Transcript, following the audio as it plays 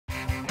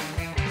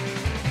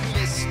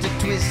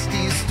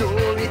Twisty's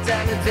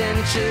Storytime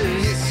Adventure.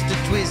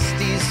 Mr.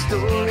 Twisty's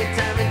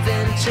Storytime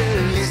Adventure.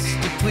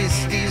 Mr.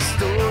 Twisty's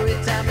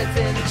Storytime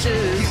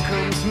Adventure. Here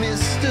comes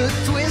Mr.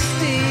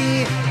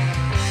 Twisty.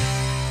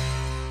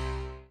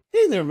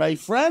 Hey there, my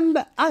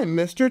friend. I'm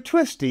Mr.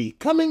 Twisty,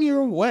 coming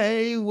your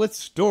way with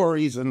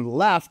stories and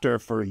laughter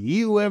for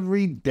you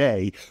every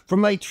day. From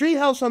my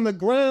treehouse on the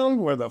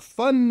ground where the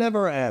fun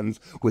never ends,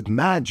 with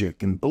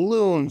magic and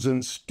balloons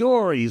and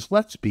stories,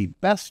 let's be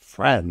best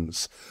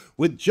friends.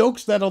 With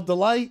jokes that'll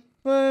delight,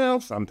 well,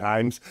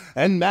 sometimes,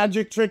 and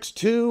magic tricks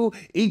too.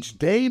 Each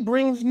day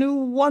brings new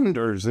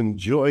wonders and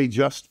joy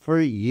just for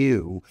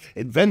you.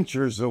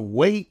 Adventures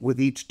await with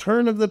each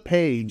turn of the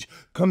page.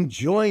 Come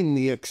join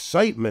the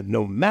excitement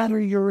no matter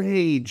your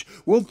age.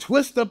 We'll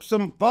twist up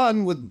some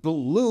fun with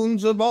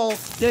balloons of all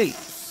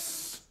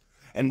shapes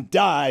and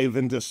dive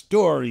into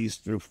stories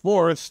through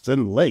forests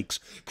and lakes.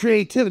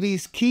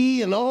 Creativity's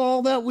key in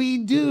all that we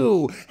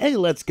do. Hey,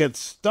 let's get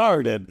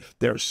started.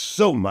 There's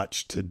so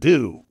much to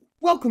do.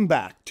 Welcome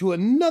back to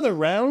another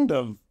round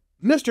of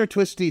Mr.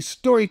 Twisty's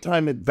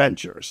Storytime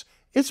Adventures.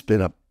 It's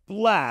been a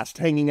blast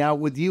hanging out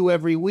with you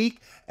every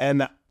week,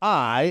 and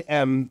I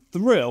am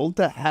thrilled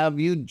to have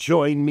you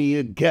join me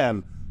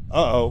again.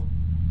 Uh-oh.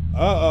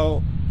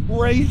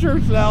 Brace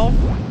yourself.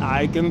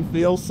 I can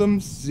feel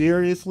some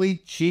seriously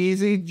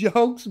cheesy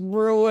jokes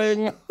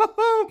brewing.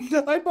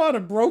 I bought a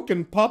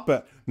broken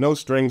puppet. No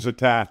strings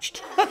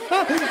attached.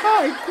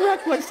 I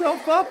cracked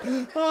myself up.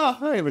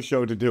 I have a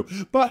show to do,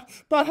 but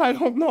I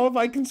don't know if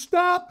I can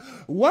stop.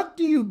 What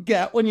do you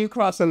get when you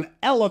cross an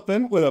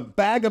elephant with a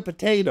bag of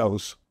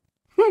potatoes?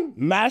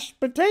 Mashed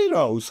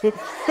potatoes.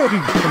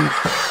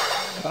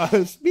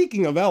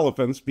 Speaking of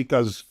elephants,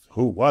 because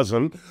who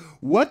wasn't,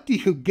 what do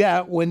you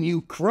get when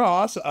you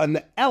cross an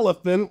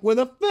elephant with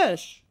a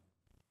fish?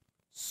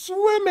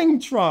 Swimming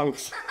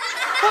trunks.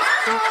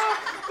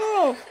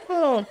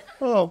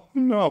 Oh,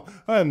 no.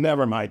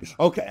 Never mind.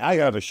 Okay, I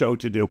got a show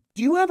to do.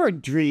 Do you ever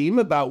dream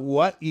about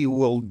what you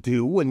will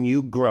do when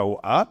you grow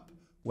up?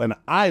 When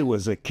I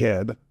was a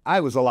kid, I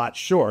was a lot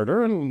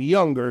shorter and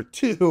younger,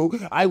 too.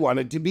 I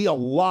wanted to be a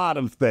lot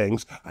of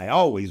things. I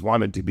always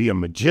wanted to be a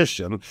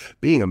magician.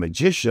 Being a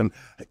magician,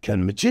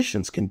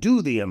 magicians can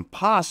do the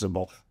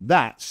impossible.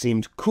 That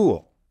seemed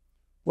cool.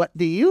 What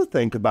do you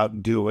think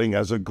about doing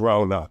as a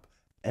grown-up?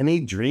 Any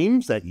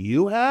dreams that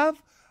you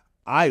have?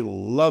 I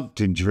love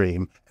to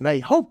dream, and I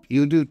hope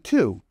you do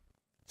too.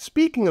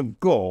 Speaking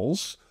of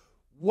goals,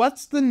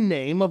 what's the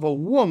name of a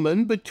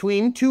woman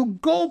between two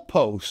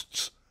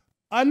goalposts?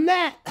 A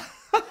net.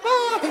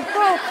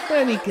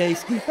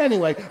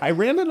 Anyway, I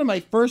ran into my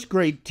first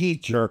grade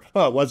teacher.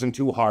 Oh, it wasn't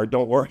too hard.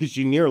 Don't worry,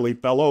 she nearly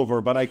fell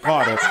over, but I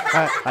caught her.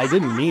 I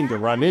didn't mean to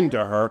run into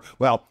her.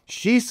 Well,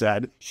 she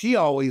said she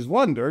always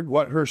wondered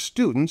what her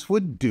students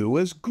would do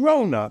as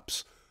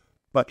grown-ups.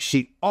 But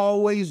she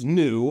always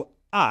knew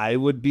I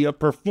would be a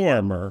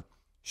performer.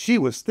 She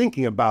was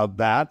thinking about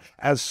that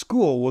as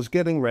school was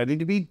getting ready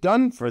to be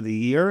done for the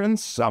year and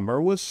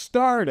summer was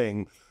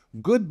starting.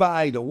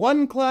 Goodbye to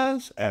one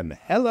class and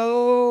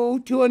hello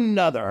to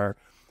another.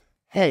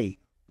 Hey,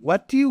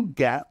 what do you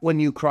get when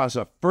you cross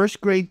a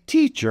first grade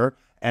teacher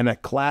and a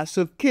class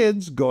of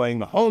kids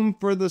going home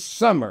for the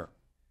summer?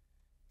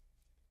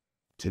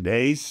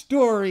 Today's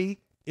story,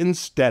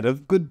 Instead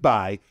of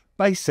Goodbye,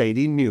 by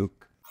Sadie Mueck.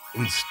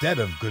 Instead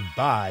of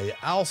goodbye,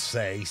 I'll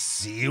say,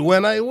 see you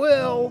when I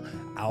will.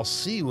 I'll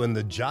see you in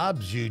the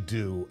jobs you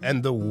do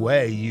and the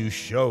way you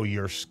show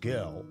your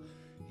skill.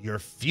 Your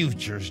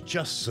future's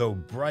just so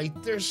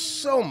bright, there's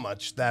so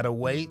much that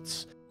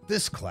awaits.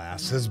 This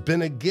class has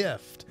been a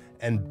gift,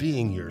 and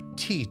being your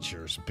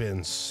teacher's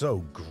been so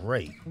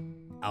great.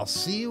 I'll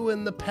see you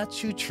in the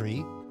pets you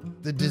treat,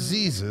 the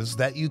diseases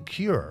that you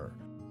cure.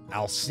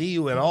 I'll see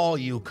you in all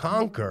you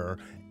conquer,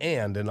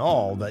 and in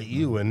all that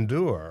you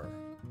endure.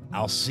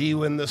 I'll see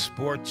you in the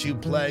sports you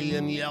play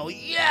and yell,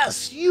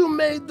 yes, you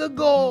made the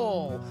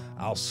goal.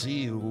 I'll see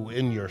you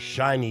in your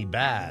shiny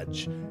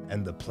badge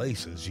and the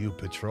places you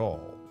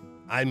patrol.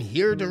 I'm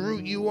here to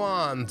root you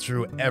on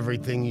through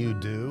everything you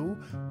do.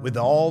 With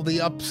all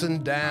the ups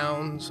and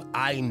downs,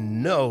 I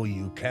know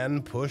you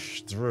can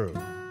push through.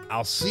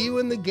 I'll see you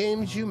in the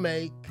games you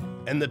make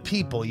and the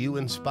people you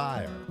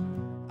inspire.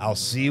 I'll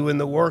see you in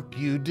the work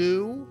you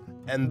do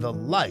and the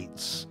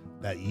lights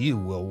that you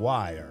will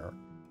wire.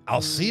 I'll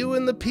see you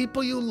in the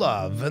people you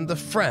love and the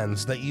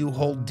friends that you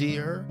hold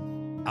dear.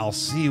 I'll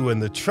see you in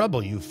the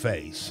trouble you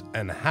face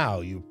and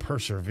how you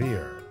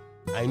persevere.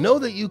 I know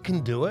that you can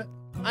do it.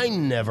 I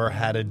never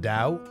had a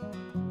doubt.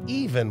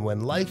 Even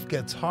when life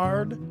gets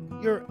hard,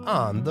 you're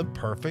on the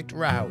perfect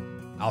route.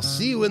 I'll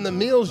see you in the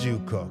meals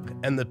you cook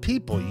and the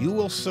people you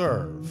will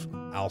serve.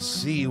 I'll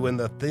see you in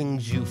the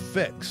things you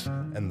fix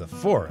and the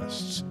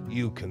forests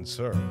you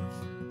conserve.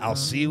 I'll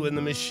see you in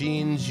the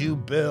machines you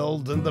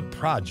build and the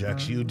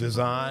projects you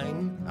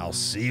design. I'll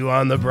see you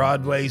on the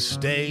Broadway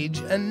stage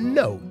and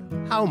note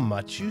how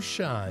much you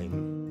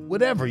shine.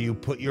 Whatever you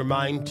put your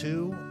mind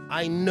to,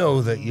 I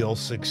know that you'll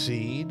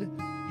succeed.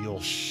 You'll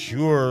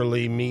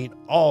surely meet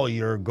all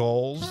your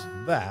goals,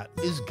 that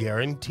is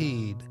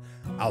guaranteed.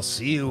 I'll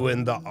see you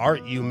in the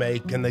art you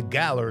make and the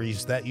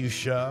galleries that you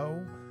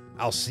show.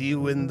 I'll see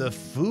you in the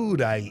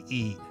food I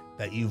eat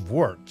that you've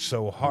worked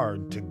so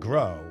hard to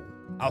grow.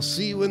 I'll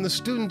see you in the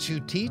students you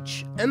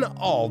teach and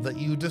all that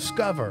you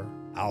discover.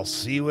 I'll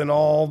see you in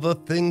all the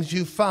things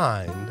you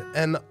find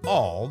and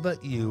all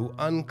that you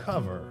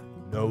uncover.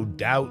 No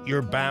doubt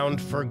you're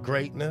bound for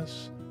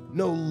greatness,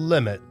 no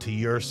limit to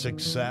your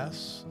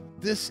success.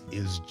 This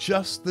is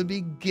just the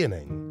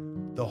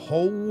beginning. The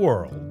whole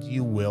world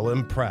you will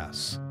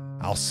impress.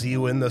 I'll see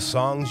you in the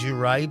songs you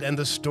write and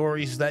the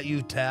stories that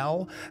you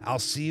tell. I'll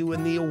see you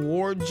in the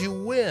awards you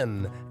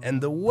win and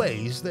the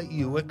ways that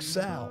you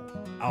excel.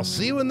 I'll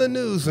see you in the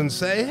news and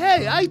say,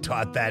 hey, I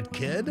taught that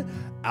kid.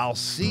 I'll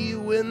see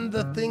you in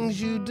the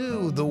things you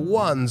do, the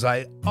ones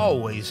I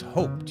always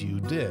hoped you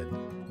did.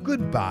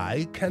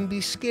 Goodbye can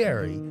be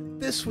scary,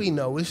 this we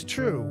know is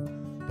true.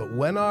 But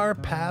when our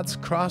paths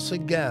cross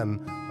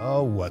again,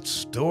 oh, what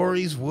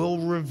stories we'll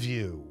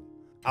review.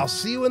 I'll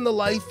see you in the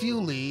life you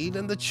lead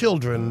and the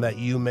children that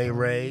you may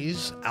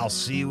raise. I'll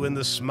see you in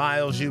the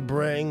smiles you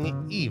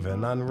bring,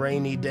 even on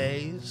rainy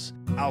days.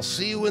 I'll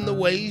see you in the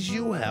ways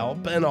you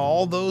help and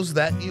all those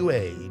that you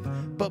aid.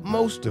 But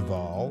most of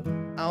all,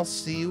 I'll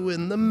see you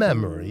in the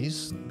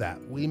memories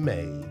that we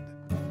made.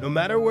 No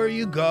matter where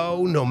you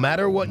go, no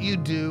matter what you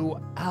do,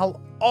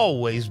 I'll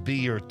always be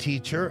your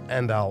teacher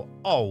and I'll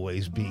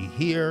always be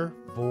here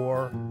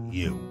for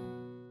you.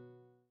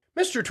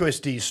 Mr.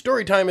 Twisty's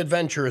Storytime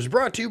Adventure is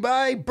brought to you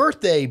by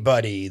Birthday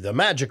Buddy, the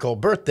magical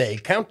birthday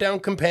countdown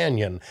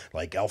companion,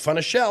 like Elf on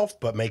a Shelf,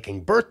 but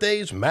making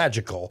birthdays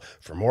magical.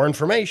 For more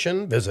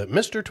information, visit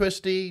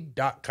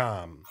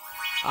MrTwisty.com.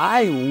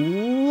 I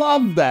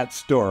love that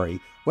story.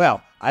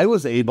 Well, I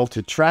was able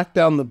to track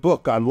down the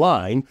book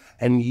online,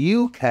 and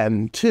you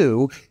can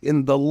too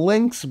in the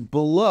links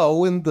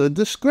below in the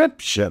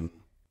description.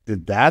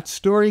 Did that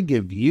story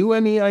give you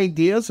any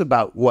ideas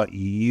about what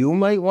you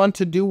might want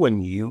to do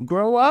when you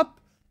grow up?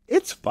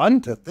 It's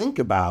fun to think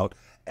about,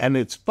 and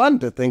it's fun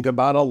to think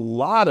about a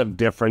lot of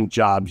different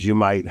jobs you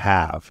might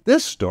have.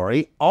 This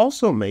story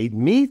also made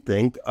me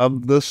think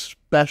of the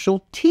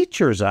special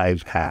teachers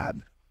I've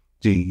had.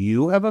 Do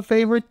you have a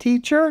favorite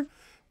teacher?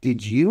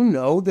 Did you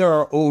know there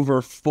are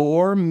over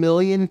 4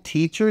 million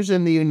teachers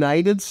in the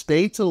United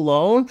States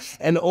alone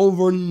and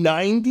over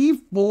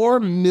 94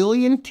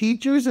 million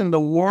teachers in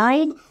the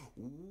world?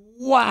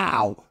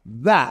 Wow,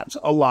 that's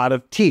a lot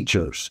of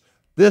teachers.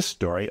 This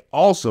story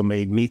also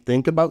made me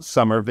think about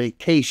summer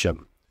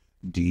vacation.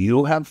 Do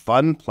you have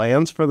fun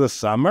plans for the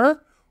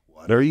summer?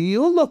 What are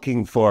you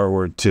looking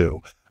forward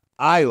to?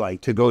 I like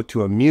to go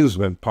to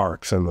amusement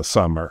parks in the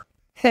summer.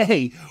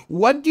 Hey,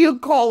 what do you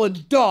call a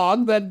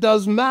dog that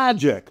does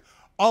magic?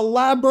 A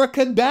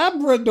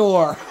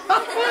labracadabrador.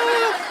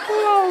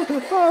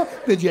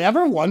 Did you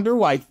ever wonder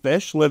why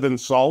fish live in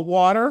salt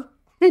water?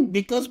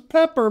 Because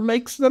pepper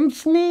makes them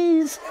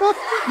sneeze.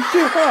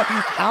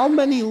 How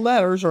many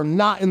letters are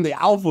not in the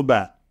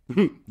alphabet?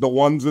 The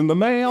ones in the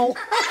mail.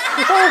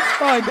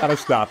 I gotta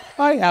stop.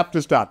 I have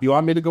to stop. You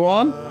want me to go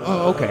on?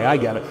 Oh, okay, I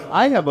get it.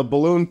 I have a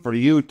balloon for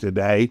you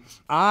today.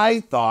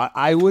 I thought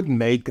I would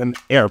make an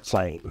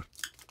airplane.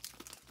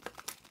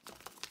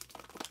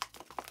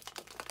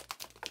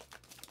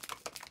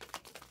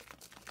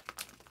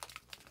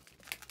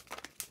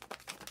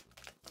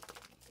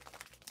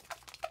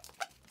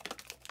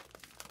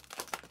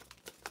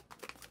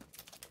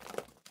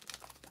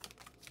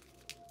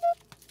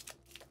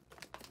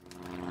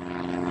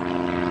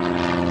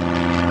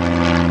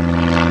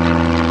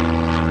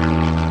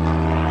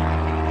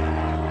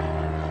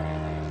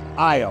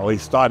 I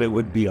always thought it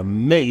would be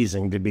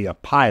amazing to be a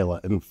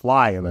pilot and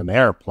fly in an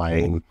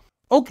airplane.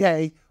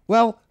 Okay,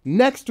 well,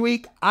 next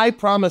week I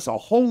promise a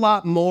whole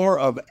lot more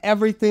of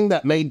everything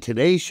that made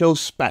today's show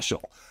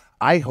special.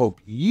 I hope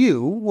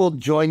you will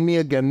join me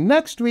again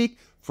next week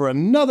for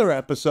another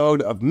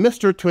episode of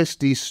Mr.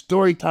 Twisty's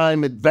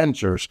Storytime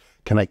Adventures.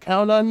 Can I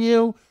count on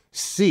you?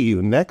 See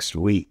you next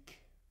week.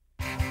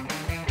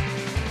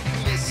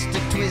 Mr.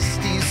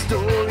 Twisty's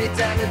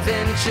Storytime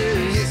Adventure.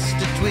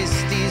 Mr.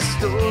 Twisty's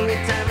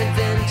Storytime Adventure.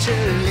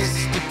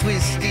 Mr.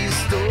 Twisty's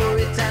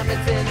Storytime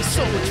Adventure.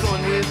 So much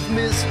fun with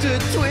Mr.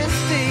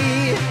 Twisty.